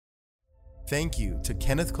Thank you to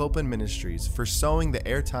Kenneth Copeland Ministries for sowing the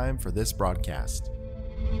airtime for this broadcast.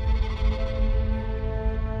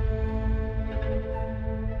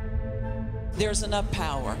 There's enough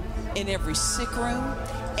power in every sick room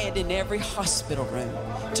and in every hospital room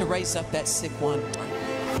to raise up that sick one.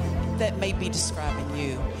 That may be describing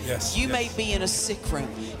you. Yes. You may be in a sick room.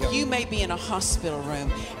 Yep. You may be in a hospital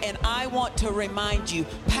room. And I want to remind you,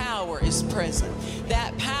 power is present.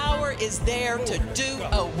 That power is there to do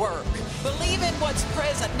a work. Believe in what's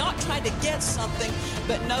present, not trying to get something,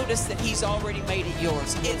 but notice that He's already made it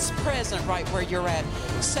yours. It's present right where you're at.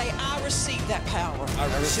 Say, I receive that power. I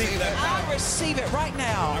receive that power. I receive it right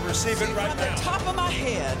now. I receive it right From now. the top of my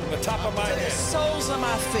head. The top of my to head. the soles of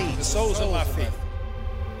my feet. The soles of my feet.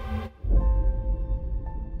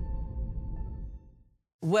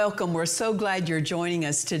 Welcome. We're so glad you're joining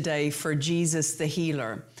us today for Jesus the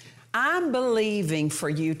Healer. I'm believing for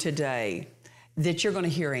you today that you're going to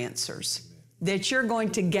hear answers, that you're going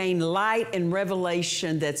to gain light and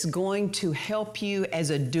revelation that's going to help you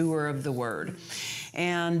as a doer of the Word.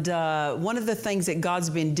 And one of the things that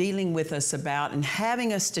God's been dealing with us about and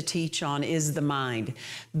having us to teach on is the mind,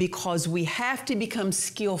 because we have to become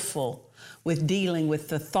skillful with dealing with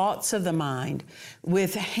the thoughts of the mind,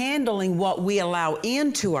 with handling what we allow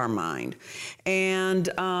into our mind. And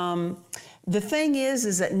the thing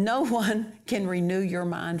is that no one can renew your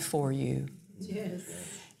mind for you. Yes.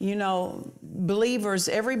 You know, believers,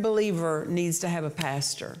 every believer needs to have a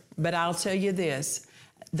pastor. But I'll tell you this,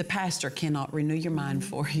 the pastor cannot renew your mind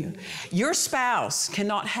for you. Your spouse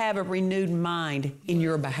cannot have a renewed mind in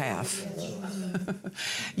your behalf.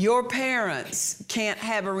 Your parents can't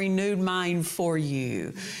have a renewed mind for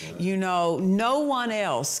you. You know, no one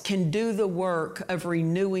else can do the work of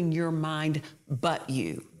renewing your mind but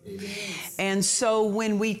you. And so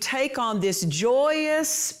when we take on this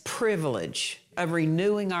joyous privilege of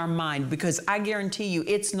renewing our mind, because I guarantee you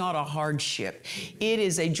it's not a hardship. It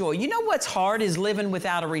is a joy. You know what's hard is living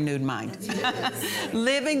without a renewed mind.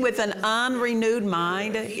 Living with an unrenewed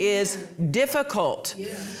mind is difficult.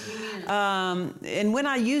 And when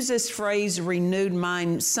I use this phrase, renewed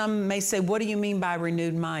mind, some may say, what do you mean by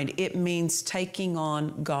renewed mind? It means taking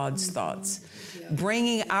on God's thoughts,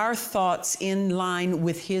 bringing our thoughts in line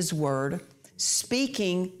with His Word,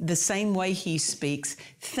 speaking the same way He speaks,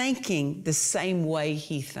 thinking the same way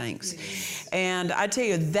He thinks. And I tell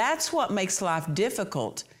you, that's what makes life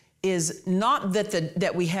difficult, is not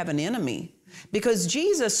that we have an enemy, because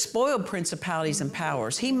Jesus spoiled principalities and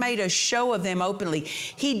powers. He made a show of them openly.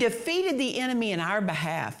 He defeated the enemy in our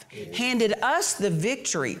behalf, handed us the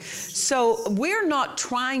victory. So we're not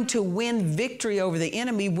trying to win victory over the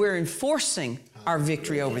enemy, we're enforcing our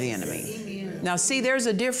victory over the enemy. Now, see, there's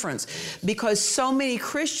a difference, because so many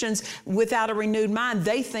Christians without a renewed mind,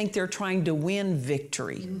 they think they're trying to win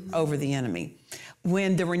victory over the enemy.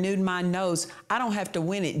 When the renewed mind knows, I don't have to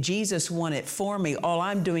win it. Jesus won it for me. All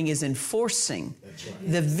I'm doing is enforcing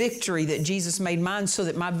the victory that Jesus made mine, so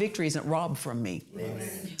that my victory isn't robbed from me.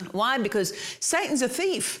 Why? Because Satan's a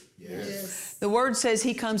thief. Yes. The Word says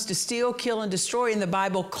he comes to steal, kill, and destroy, and the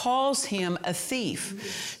Bible calls him a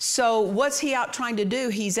thief. So what's he out trying to do?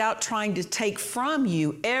 He's out trying to take from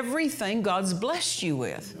you everything God's blessed you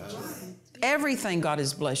with. Everything God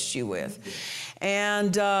has blessed you with.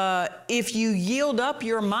 And if you yield up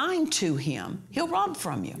your mind to Him, He'll rob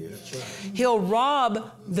from you. He'll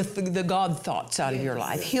rob the God thoughts out of your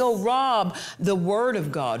life. He'll rob the Word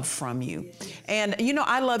of God from you. And you know,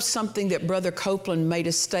 I love something that Brother Copeland made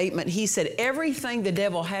a statement. He said, everything the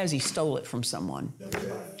devil has, he stole it from someone.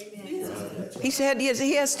 He said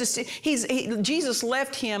he has to. Jesus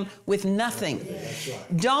left him with nothing.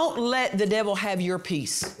 Don't let the devil have your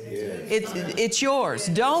peace. It's yours.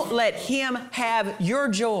 Don't let him have your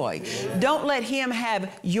joy. Don't let him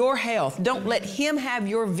have your health. Don't let him have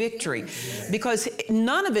your victory, because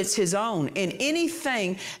none of it's his own. And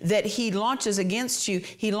anything that he launches against you,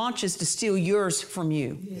 he launches to steal yours from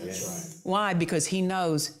you. Why? Because he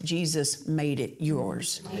knows Jesus made it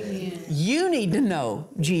yours. You need to know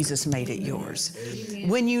Jesus made it yours.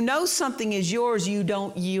 When you know something is yours, you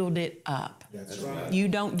don't yield it up. You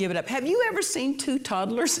don't give it up. Have you ever seen two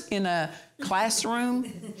toddlers in a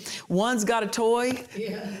classroom? One's got a toy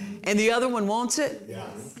and the other one wants it.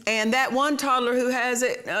 And that one toddler who has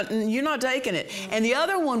it, you're not taking it. And the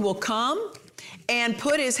other one will come and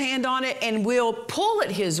put his hand on it and will pull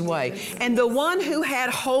it his way. And the one who had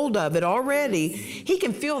hold of it already, he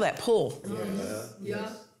can feel that pull.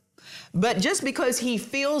 But just because he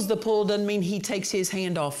feels the pull doesn't mean he takes his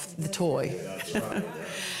hand off the toy.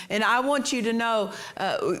 And I want you to know,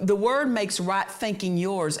 the Word makes right thinking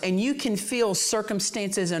yours, and you can feel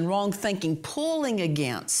circumstances and wrong thinking pulling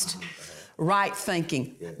against right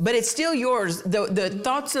thinking. But it's still yours. The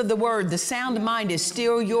thoughts of the word, the sound mind is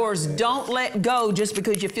still yours. Don't let go just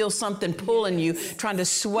because you feel something pulling you, trying to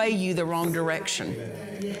sway you the wrong direction.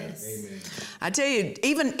 Yes. I tell you,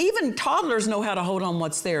 even toddlers know how to hold on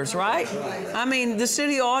what's theirs, right? I mean, the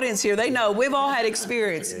studio audience here, they know. We've all had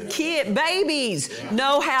experience. Babies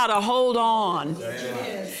know how to hold on.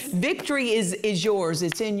 Victory is yours.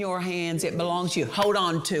 It's in your hands. It belongs to you. Hold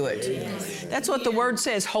on to it. That's what the word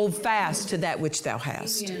says. Hold fast to that which thou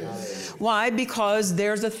hast. Why? Because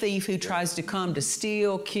there's a thief who tries to come to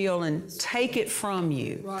steal, kill, and take it from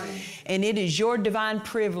you. And it is your divine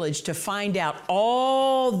privilege to find out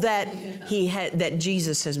all that that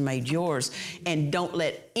Jesus has made yours, and don't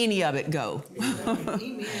let any of it go.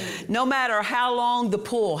 No matter how long the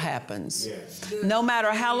pull happens, no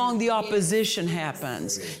matter how long the opposition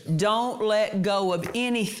happens, don't let go of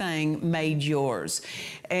anything made yours.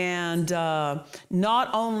 And not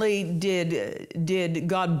only did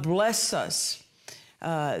God bless us,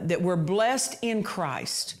 that we're blessed in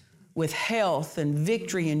Christ with health and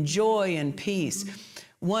victory and joy and peace.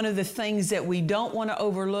 One of the things that we don't want to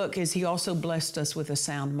overlook is He also blessed us with a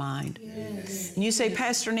sound mind. Yes. And you say,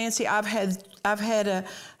 Pastor Nancy, I've had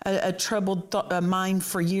a troubled mind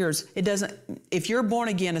for years. It doesn't. If you're born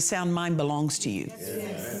again, a sound mind belongs to you.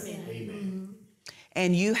 Yes. Amen.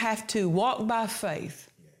 And you have to walk by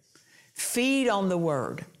faith, feed on the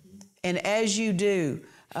Word, and as you do,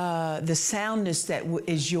 the soundness that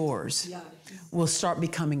is yours will start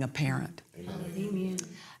becoming apparent. Amen.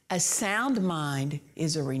 A sound mind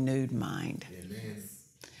is a renewed mind. Amen.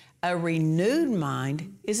 A renewed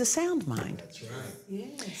mind is a sound mind. That's right.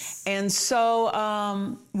 Yes. And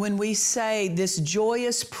so when we say this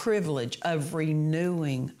joyous privilege of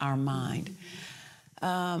renewing our mind,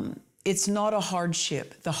 it's not a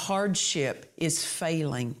hardship. The hardship is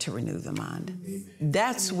failing to renew the mind. Amen.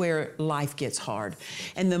 That's where life gets hard.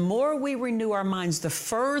 And the more we renew our minds, the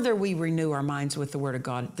further we renew our minds with the Word of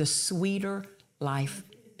God, the sweeter life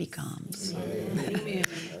becomes.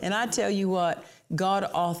 And I tell you what, God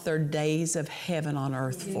authored days of heaven on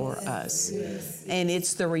earth for us. And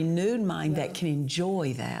it's the renewed mind that can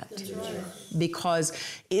enjoy that. Because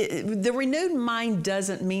the renewed mind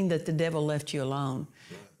doesn't mean that the devil left you alone.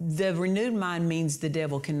 The renewed mind means the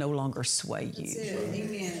devil can no longer sway you.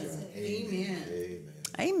 Amen. Amen.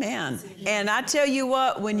 Amen. And I tell you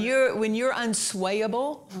what, when you're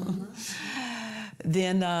unswayable,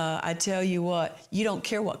 then I tell you what, you don't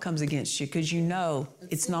care what comes against you because you know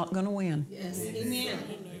it's not going to win. Yes. Amen.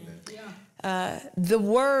 The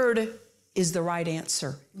Word is the right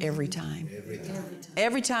answer every time.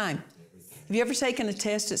 Every time. Have you ever taken a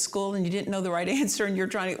test at school and you didn't know the right answer and you're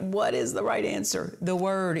trying to, what is the right answer? The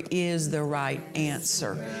Word is the right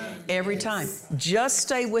answer every time. Just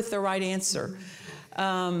stay with the right answer.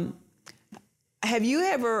 Have you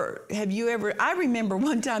ever, I remember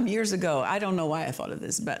one time years ago, I don't know why I thought of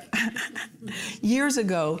this, but years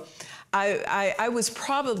ago, I was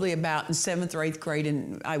probably about in 7th or 8th grade,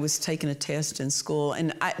 and I was taking a test in school,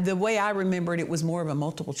 and the way I remembered it was more of a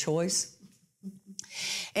multiple choice.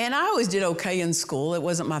 And I always did okay in school. It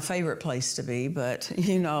wasn't my favorite place to be, but,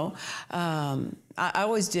 you know, I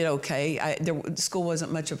always did okay. School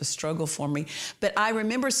wasn't much of a struggle for me. But I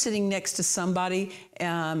remember sitting next to somebody,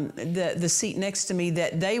 the seat next to me,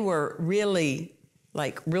 that they were really,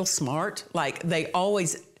 like, real smart. Like, they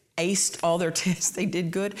always aced all their tests. They did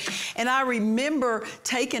good. And I remember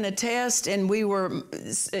taking a test, and we were,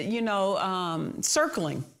 you know,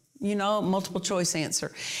 circling. You know, multiple choice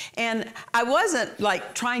answer. And I wasn't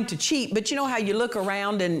like trying to cheat, but you know how you look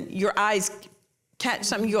around and your eyes catch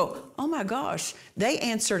something, you go, oh my gosh, they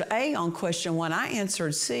answered A on question 1, I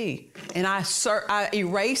answered C. And I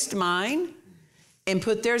erased mine and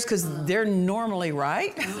put theirs because they're normally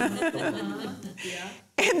right.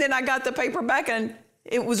 And then I got the paper back and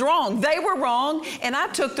it was wrong. They were wrong, and I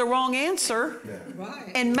took the wrong answer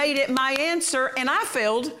and made it my answer, and I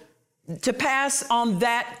failed to pass on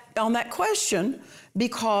that question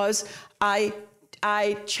because I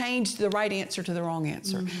changed the right answer to the wrong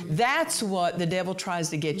answer. Mm-hmm. That's what the devil tries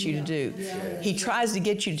to get you to do. Yeah. He tries to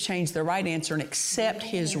get you to change the right answer and accept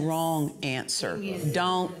his wrong answer. Yes.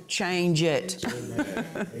 Don't change it.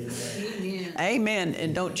 Amen. Amen.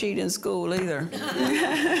 And don't cheat in school either.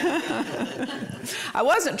 I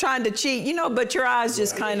wasn't trying to cheat, you know, but your eyes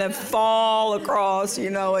just kind of fall across, you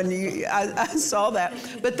know, and I saw that.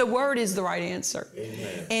 But the Word is the right answer.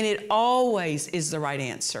 Amen. And it always is the right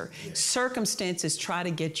answer. Yes. Circumstances try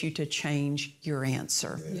to get you to change your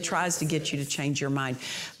answer. Yes. It tries to get you to change your mind.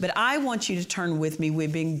 But I want you to turn with me.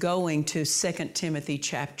 We've been going to 2 Timothy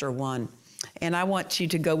chapter 1. And I want you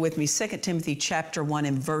to go with me, 2 Timothy chapter 1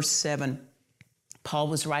 and verse 7. Paul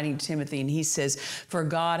was writing to Timothy, and he says, for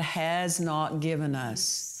God has not given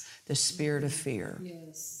us the spirit of fear.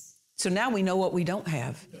 Yes. So now we know what we don't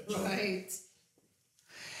have. Right.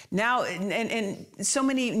 Now, and so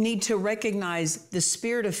many need to recognize the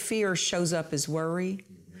spirit of fear shows up as worry,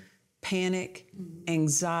 panic,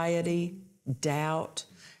 anxiety, doubt.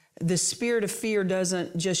 The spirit of fear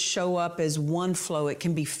doesn't just show up as one flow. It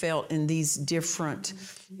can be felt in these different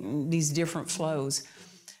flows.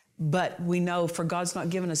 But we know, for God's not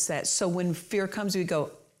given us that. So when fear comes, we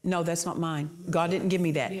go, no, that's not mine. God didn't give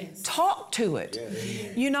me that. Yes. Talk to it.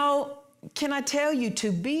 Yes. You know, can I tell you,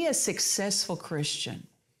 to be a successful Christian,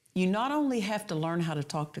 you not only have to learn how to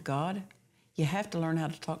talk to God, you have to learn how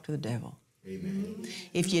to talk to the devil. Amen.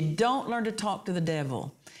 If you don't learn to talk to the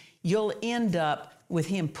devil, you'll end up with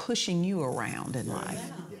him pushing you around in life.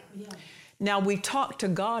 Yeah. Now, we talk to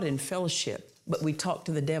God in fellowship, but we talk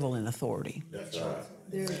to the devil in authority. That's right.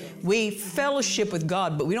 We fellowship with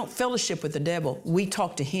God, but we don't fellowship with the devil. We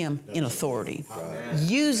talk to him in authority,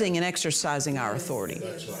 using and exercising our authority.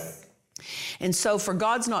 That's right. And so, for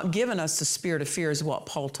God's not given us the spirit of fear, is what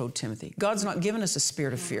Paul told Timothy. God's not given us a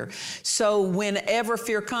spirit of fear. So whenever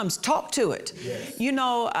fear comes, talk to it. Yes. You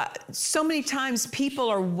know, so many times people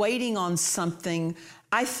are waiting on something,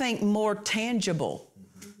 I think, more tangible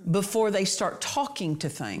before they start talking to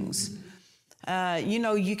things. You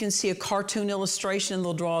know, you can see a cartoon illustration,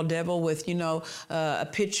 they'll draw a devil with, you know, a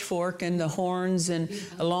pitchfork and the horns and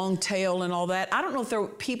a long tail and all that. I don't know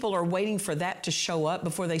if people are waiting for that to show up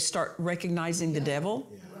before they start recognizing the devil.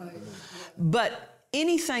 Right. But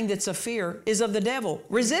anything that's a fear is of the devil.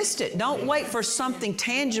 Resist it. Don't wait for something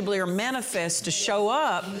tangibly or manifest to show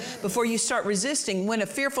up before you start resisting. When a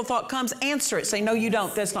fearful thought comes, answer it. Say, no, you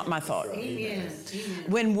don't. That's not my thought. Amen.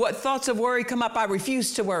 When what thoughts of worry come up, I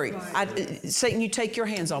refuse to worry. Satan, you take your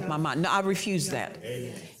hands off my mind. No, I refuse that.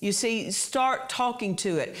 You see, start talking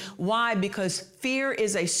to it. Why? Because fear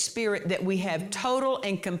is a spirit that we have total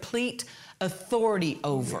and complete authority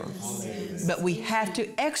over. But we have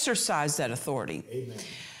to exercise that authority. Amen.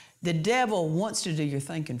 The devil wants to do your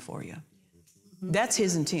thinking for you. That's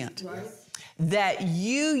his intent. Right. That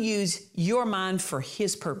you use your mind for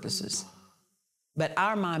his purposes. But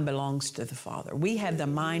our mind belongs to the Father. We have the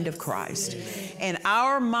mind of Christ. And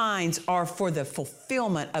our minds are for the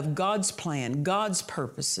fulfillment of God's plan, God's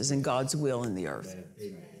purposes, and God's will in the earth.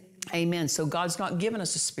 Amen. So God's not given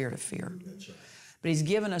us a spirit of fear. But he's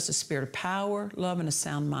given us a spirit of power, love, and a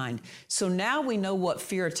sound mind. So now we know what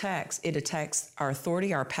fear attacks. It attacks our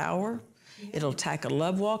authority, our power. It'll attack a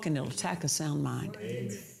love walk, and it'll attack a sound mind.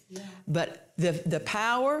 Amen. But the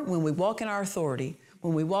power, when we walk in our authority,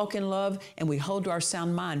 when we walk in love, and we hold to our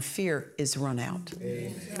sound mind, fear is run out.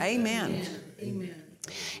 Amen. Amen. Amen.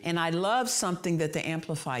 And I love something that the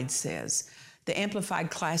Amplified says. The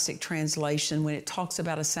Amplified Classic Translation, when it talks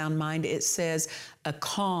about a sound mind, it says a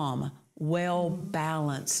calm,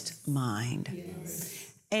 well-balanced mind,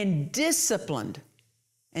 and disciplined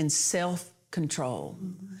and self-control.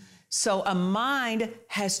 So a mind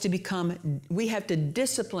has to become, we have to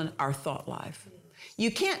discipline our thought life.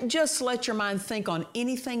 You can't just let your mind think on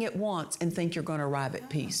anything it wants and think you're going to arrive at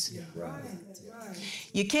peace.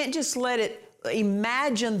 You can't just let it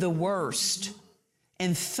imagine the worst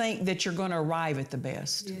and think that you're going to arrive at the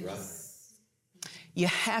best. You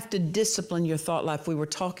have to discipline your thought life. We were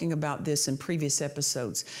talking about this in previous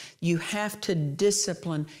episodes. You have to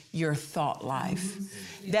discipline your thought life.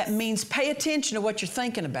 That means pay attention to what you're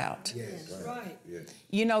thinking about. Right.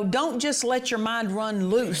 You know, don't just let your mind run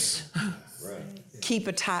loose. Keep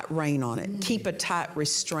a tight rein on it. Keep a tight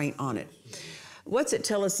restraint on it. What's it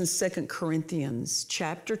tell us in 2 Corinthians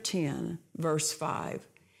chapter 10, verse 5?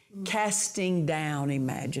 Casting down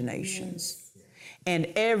imaginations. And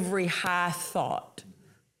every high thought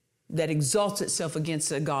that exalts itself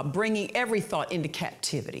against God, bringing every thought into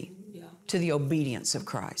captivity to the obedience of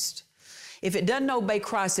Christ. If it doesn't obey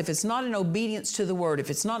Christ, if it's not in obedience to the Word, if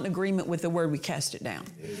it's not in agreement with the Word, we cast it down.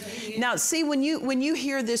 Now, see, when you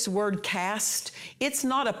hear this word cast, it's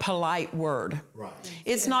not a polite word. Right.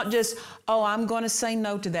 It's not just, oh, I'm going to say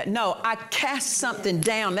no to that. No, I cast something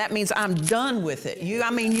down. That means I'm done with it.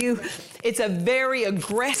 It's a very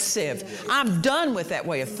aggressive, I'm done with that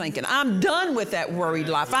way of thinking. I'm done with that worried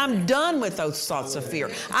life. I'm done with those thoughts of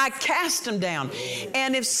fear. I cast them down.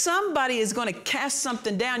 And if somebody is going to cast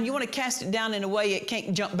something down, you want to cast it down in a way it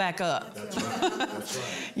can't jump back up. That's right. That's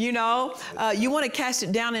right. You know, you want to cast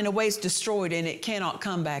it down in a way it's destroyed and it cannot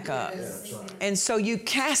come back up. That's right. And so you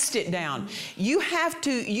cast it down. You have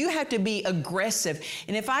to be aggressive.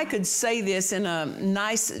 And if I could say this in a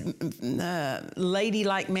nice,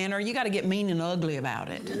 ladylike manner, you got to get mean and ugly about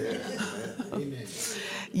it. Amen.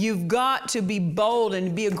 You've got to be bold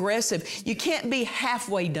and be aggressive. You can't be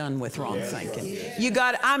halfway done with wrong thinking.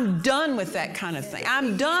 I'm done with that kind of thing.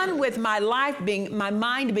 I'm done with my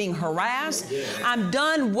mind being harassed. I'm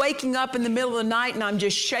done waking up in the middle of the night and I'm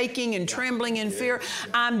just shaking and trembling in fear.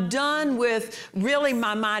 I'm done with really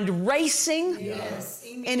my mind racing.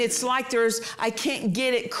 And it's like I can't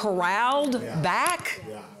get it corralled back.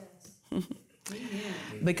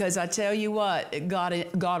 Because I tell you what, God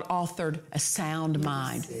authored a sound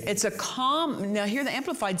mind. It's a calm. Now here the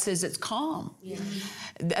Amplified says it's calm.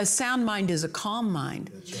 A sound mind is a calm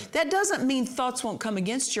mind. That doesn't mean thoughts won't come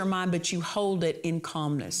against your mind, but you hold it in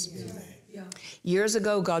calmness. Years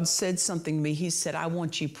ago, God said something to me. He said, I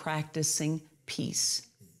want you practicing peace.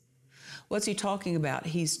 What's he talking about?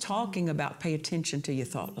 He's talking about pay attention to your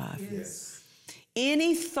thought life.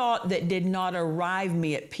 Any thought that did not arrive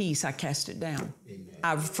me at peace, I cast it down.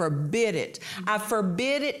 I forbid it. I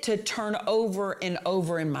forbid it to turn over and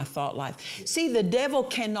over in my thought life. See, the devil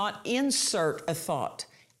cannot insert a thought.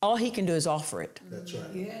 All he can do is offer it. That's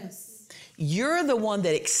right. Yes. You're the one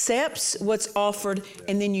that accepts what's offered,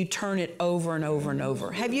 and then you turn it over and over and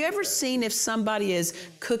over. Have you ever seen if somebody is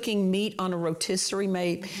cooking meat on a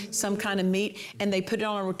rotisserie, some kind of meat, and they put it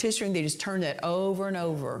on a rotisserie and they just turn that over and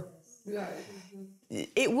over? Right.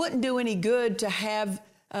 It wouldn't do any good to have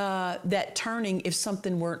that turning if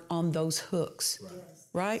something weren't on those hooks,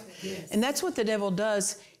 right? Yes. And that's what the devil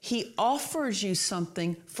does. He offers you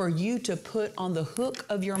something for you to put on the hook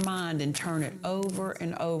of your mind and turn it over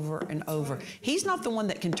and over and over. He's not the one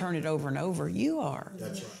that can turn it over and over. You are.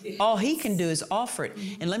 That's right. All he can do is offer it.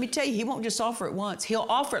 And let me tell you, he won't just offer it once. He'll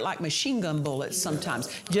offer it like machine gun bullets sometimes.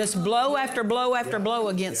 Just blow after blow after blow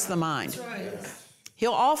against the mind. That's right.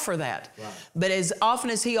 He'll offer that. But as often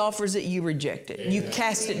as he offers it, you reject it. You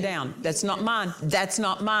cast it down. That's not mine. That's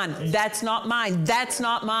not mine. That's not mine. That's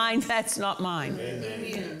not mine. That's not mine.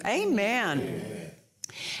 Amen. Amen.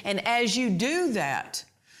 And as you do that,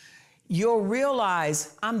 you'll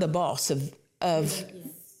realize I'm the boss of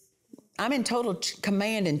I'm in total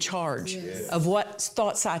command and charge of what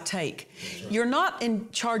thoughts I take. You're not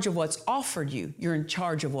in charge of what's offered you. You're in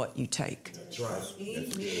charge of what you take. That's right.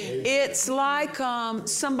 It's like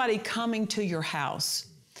somebody coming to your house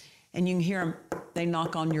and you can hear them, they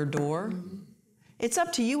knock on your door. It's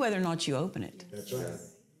up to you whether or not you open it. That's right.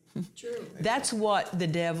 True. That's what the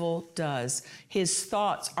devil does. His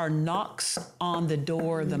thoughts are knocks on the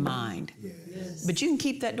door of the mind. Yes. But you can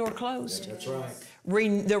keep that door closed. That's right.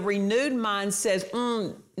 The renewed mind says,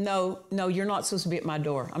 no, you're not supposed to be at my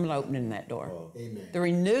door. I'm not opening that door. Amen. The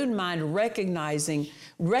renewed mind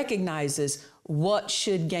recognizes what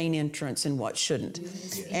should gain entrance and what shouldn't.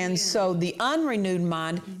 Yes. And so the unrenewed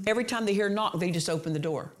mind, every time they hear a knock, they just open the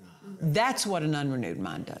door. That's what an unrenewed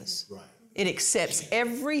mind does. Right. It accepts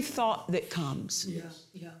every thought that comes.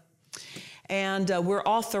 Yeah. And we're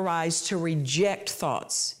authorized to reject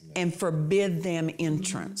thoughts and forbid them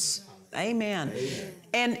entrance. Amen.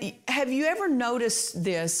 And have you ever noticed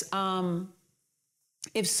this?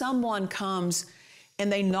 If someone comes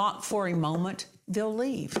and they knock for a moment, they'll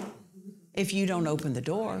leave. If you don't open the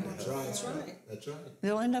door, That's right. That's right. That's right.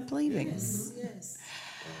 they'll end up leaving. Yes.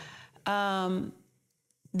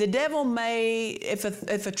 The devil may,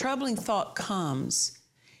 if a troubling thought comes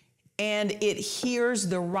and it hears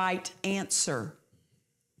the right answer,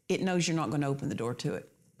 it knows you're not going to open the door to it.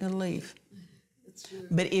 It'll leave. That's true.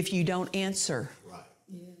 But if you don't answer, Right.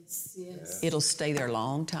 Yes. it'll stay there a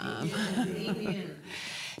long time. Amen.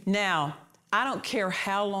 Now, I don't care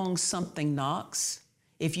how long something knocks.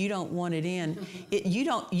 If you don't want it in, you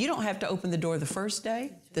don't have to open the door the first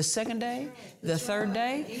day, the second day, the third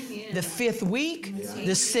day, the fifth week,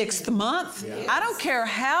 the sixth month. I don't care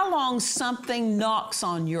how long something knocks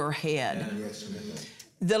on your head. Yes, ma'am.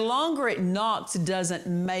 The longer it knocks doesn't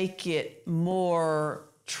make it more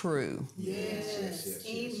true. Yes.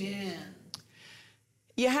 Amen.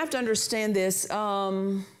 You have to understand this.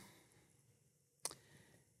 The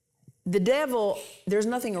devil, there's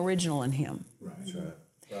nothing original in him. Right. That's right.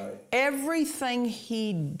 Right. Everything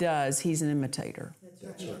he does, he's an imitator.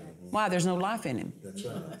 That's right. Why? There's no life in him. That's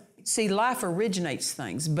right. See, life originates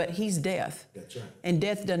things, but he's death. That's right. And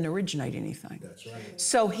death doesn't originate anything. That's right.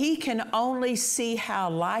 So he can only see how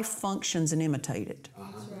life functions and imitate it.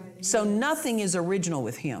 So nothing is original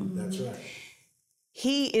with him. That's right.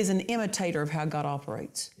 He is an imitator of how God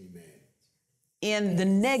operates Amen. in the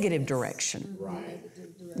negative direction. Right.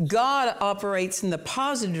 God operates in the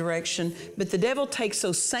positive direction, but the devil takes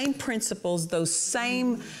those same principles, those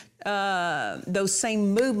same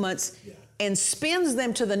movements, and spins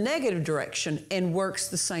them to the negative direction and works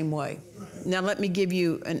the same way. Right. Now, let me give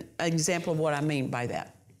you an example of what I mean by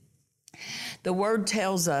that. The Word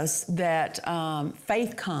tells us that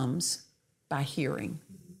faith comes by hearing,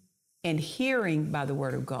 and hearing by the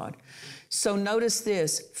Word of God. So notice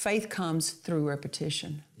this, faith comes through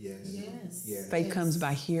repetition. Yes. Faith comes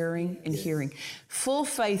by hearing and hearing. Full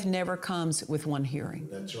faith never comes with one hearing.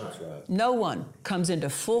 That's right. No one comes into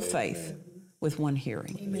full faith with one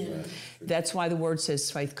hearing. Amen. That's why the Word says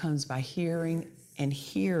faith comes by hearing and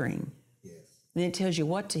hearing. Yes. And it tells you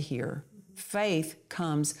what to hear. Faith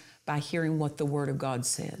comes by hearing what the Word of God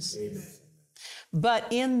says. Amen. But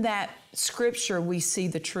in that scripture, we see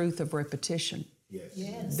the truth of repetition.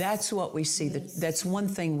 Yes. That's what we see. That's one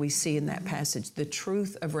thing we see in that passage, the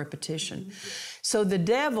truth of repetition. So the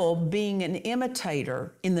devil, being an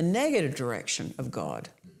imitator in the negative direction of God,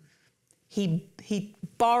 he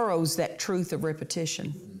borrows that truth of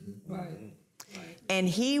repetition. Right. And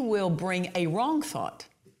he will bring a wrong thought,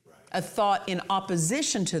 a thought in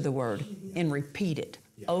opposition to the Word, and repeat it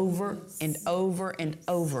over and over and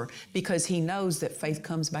over, because he knows that faith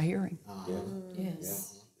comes by hearing. Yes.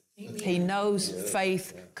 He knows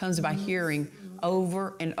faith comes by hearing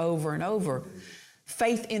over and over and over.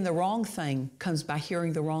 Faith in the wrong thing comes by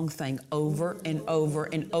hearing the wrong thing over and over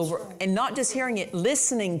and over. And not just hearing it,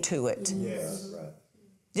 listening to it. Yes. Right.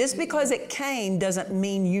 Just because it came doesn't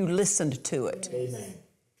mean you listened to it. Amen.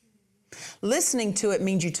 Listening to it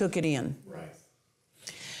means you took it in. Right.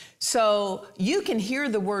 So you can hear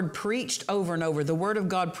the Word preached over and over, the Word of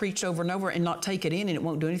God preached over and over, and not take it in, and it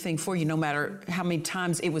won't do anything for you no matter how many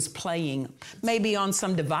times it was playing, maybe on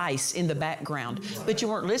some device in the background, but you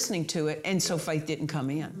weren't listening to it, and so faith didn't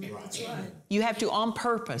come in. That's right. You have to, on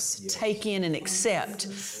purpose, take in and accept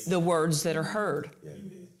the words that are heard.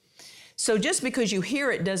 So just because you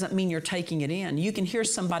hear it doesn't mean you're taking it in. You can hear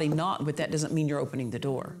somebody knock, but that doesn't mean you're opening the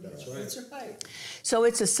door. That's right. That's right. So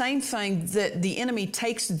it's the same thing that the enemy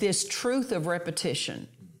takes this truth of repetition,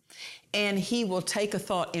 and he will take a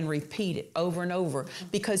thought and repeat it over and over,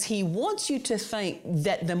 because he wants you to think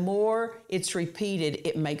that the more it's repeated,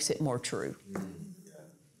 it makes it more true.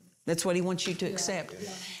 That's what he wants you to accept.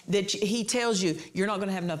 That he tells you you're not going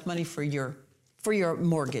to have enough money for your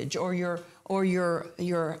mortgage or your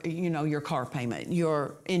car payment,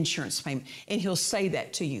 your insurance payment, and he'll say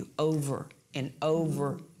that to you over and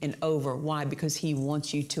over and over. Why? Because he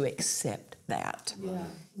wants you to accept that. Yeah.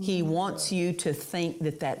 He wants you to think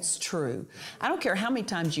that that's true. I don't care how many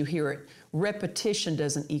times you hear it, repetition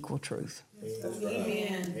doesn't equal truth.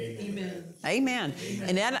 Amen. Amen. Amen.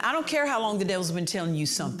 And I don't care how long the devil's been telling you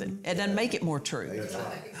something. It doesn't make it more true.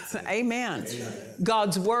 Amen.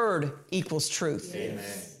 God's Word equals truth. Amen.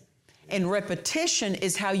 And repetition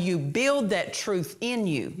is how you build that truth in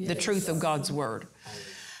you, the truth of God's Word.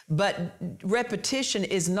 But repetition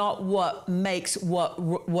is not what makes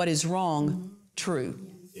what is wrong true.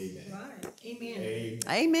 Right. Amen.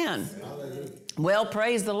 Amen. Well,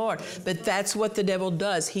 praise the Lord. But that's what the devil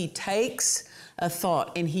does. He takes a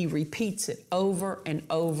thought and he repeats it over and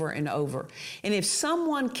over and over. And if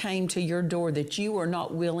someone came to your door that you were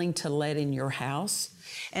not willing to let in your house,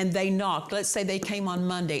 and they knocked, let's say they came on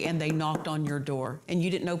Monday and they knocked on your door and you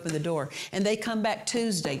didn't open the door, and they come back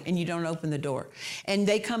Tuesday and you don't open the door, and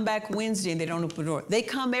they come back Wednesday and they don't open the door, they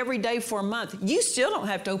come every day for a month, you still don't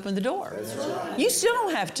have to open the door. Right. You still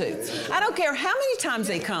don't have to. I don't care how many times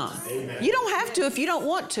they come. Amen. You don't have to if you don't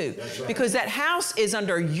want to, because that house is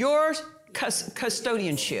under your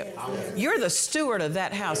custodianship. You're the steward of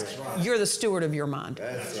that house. You're the steward of your mind.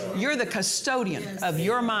 You're the custodian of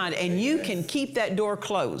your mind, and you can keep that door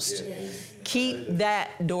closed. Keep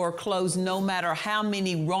that door closed no matter how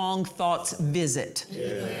many wrong thoughts visit.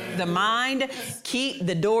 The mind, keep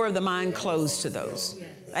the door of the mind closed to those.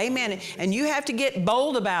 Amen. And you have to get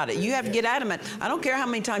bold about it. You have to get adamant. I don't care how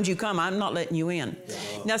many times you come, I'm not letting you in.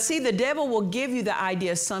 Now, see, the devil will give you the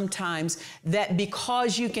idea sometimes that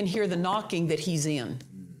because you can hear the knocking that he's in.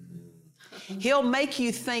 He'll make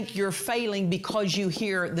you think you're failing because you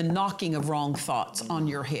hear the knocking of wrong thoughts on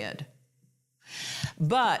your head.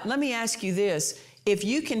 But let me ask you this. If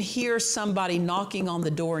you can hear somebody knocking on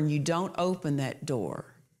the door and you don't open that door,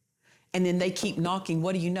 and then they keep knocking,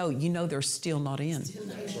 what do you know? You know they're still not in.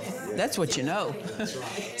 That's what you know.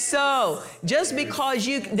 So just because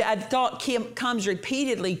that thought comes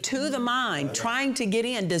repeatedly to the mind, trying to get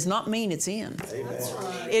in, does not mean it's in.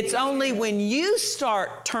 It's only when you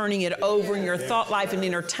start turning it over in your thought life and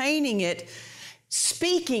entertaining it,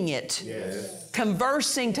 speaking it,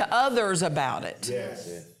 conversing to others about it.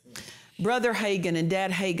 Brother Hagin and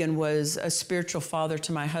Dad Hagin was a spiritual father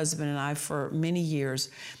to my husband and I for many years.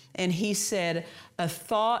 And he said, a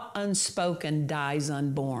thought unspoken dies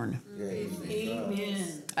unborn.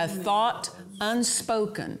 Amen. A thought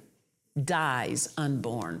unspoken dies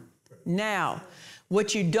unborn. Now,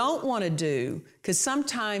 what you don't want to do, because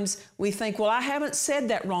sometimes we think, well, I haven't said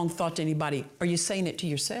that wrong thought to anybody. Are you saying it to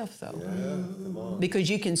yourself, though? Because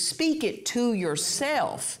you can speak it to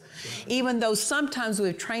yourself. Even though sometimes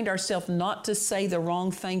we've trained ourselves not to say the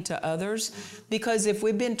wrong thing to others, because if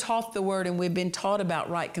we've been taught the Word and we've been taught about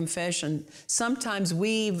right confession, sometimes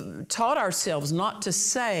we've taught ourselves not to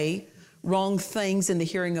say wrong things in the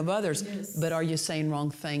hearing of others. Yes. But are you saying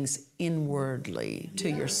wrong things inwardly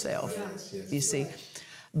to yourself? Yes. You see?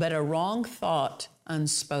 But a wrong thought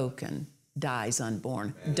unspoken dies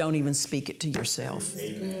unborn. Don't even speak it to yourself.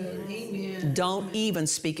 Amen. Don't even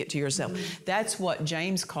speak it to yourself. That's what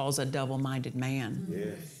James calls a double-minded man.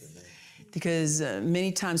 Yes. Because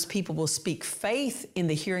many times people will speak faith in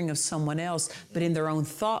the hearing of someone else, but in their own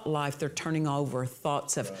thought life, they're turning over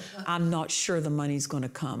thoughts of, I'm not sure the money's going to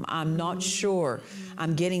come. I'm not sure.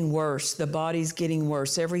 I'm getting worse. The body's getting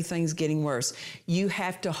worse. Everything's getting worse. You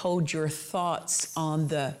have to hold your thoughts on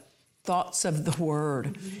the thoughts of the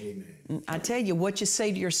Word. Amen. I tell you, what you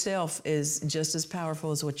say to yourself is just as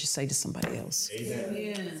powerful as what you say to somebody else.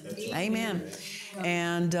 Amen. Amen.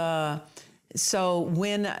 And so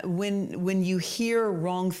when you hear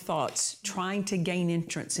wrong thoughts trying to gain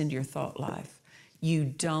entrance into your thought life, you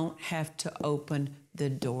don't have to open the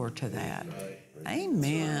door to that.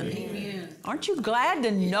 Amen. Amen. Aren't you glad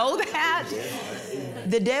to know that?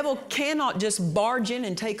 The devil cannot just barge in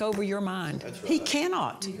and take over your mind. He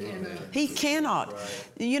cannot. He cannot.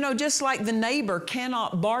 You know, just like the neighbor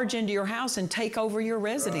cannot barge into your house and take over your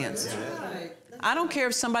residence. I don't care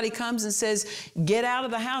if somebody comes and says, get out of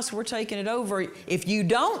the house, we're taking it over. If you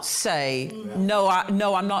don't say, no,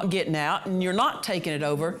 I'm not getting out, and you're not taking it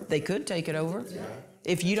over, they could take it over.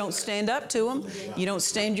 If you don't stand up to them, you don't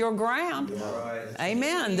stand your ground.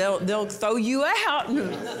 Amen. They'll throw you out.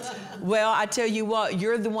 Well, I tell you what,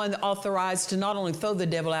 you're the one authorized to not only throw the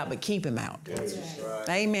devil out, but keep him out.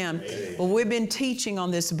 Amen. Well, we've been teaching on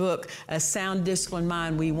this book, A Sound Disciplined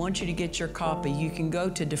Mind. We want you to get your copy. You can go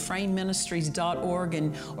to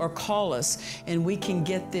DufresneMinistries.org or call us, and we can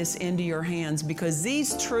get this into your hands, because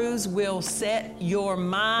these truths will set your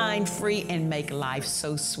mind free and make life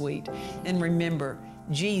so sweet. And remember,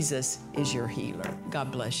 Jesus is your healer.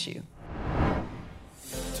 God bless you.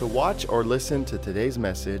 To watch or listen to today's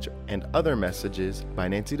message and other messages by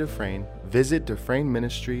Nancy Dufresne, visit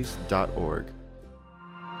DufresneMinistries.org.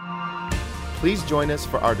 Please join us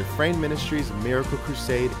for our Dufresne Ministries Miracle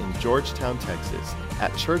Crusade in Georgetown, Texas,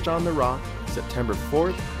 at Church on the Rock, September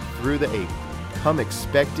 4th through the 8th. Come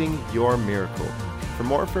expecting your miracle. For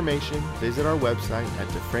more information, visit our website at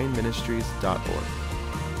DufresneMinistries.org.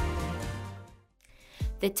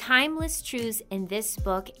 The timeless truths in this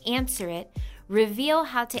book, Answer It, reveal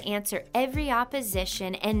how to answer every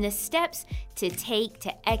opposition and the steps to take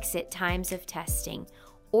to exit times of testing.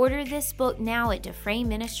 Order this book now at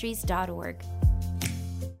DufresneMinistries.org.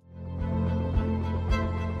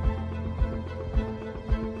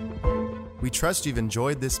 We trust you've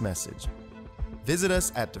enjoyed this message. Visit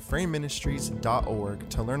us at DufresneMinistries.org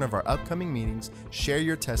to learn of our upcoming meetings, share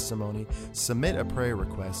your testimony, submit a prayer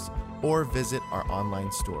request, or visit our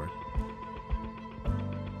online store.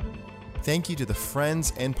 Thank you to the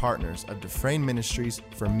friends and partners of Dufresne Ministries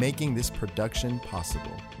for making this production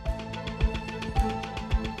possible.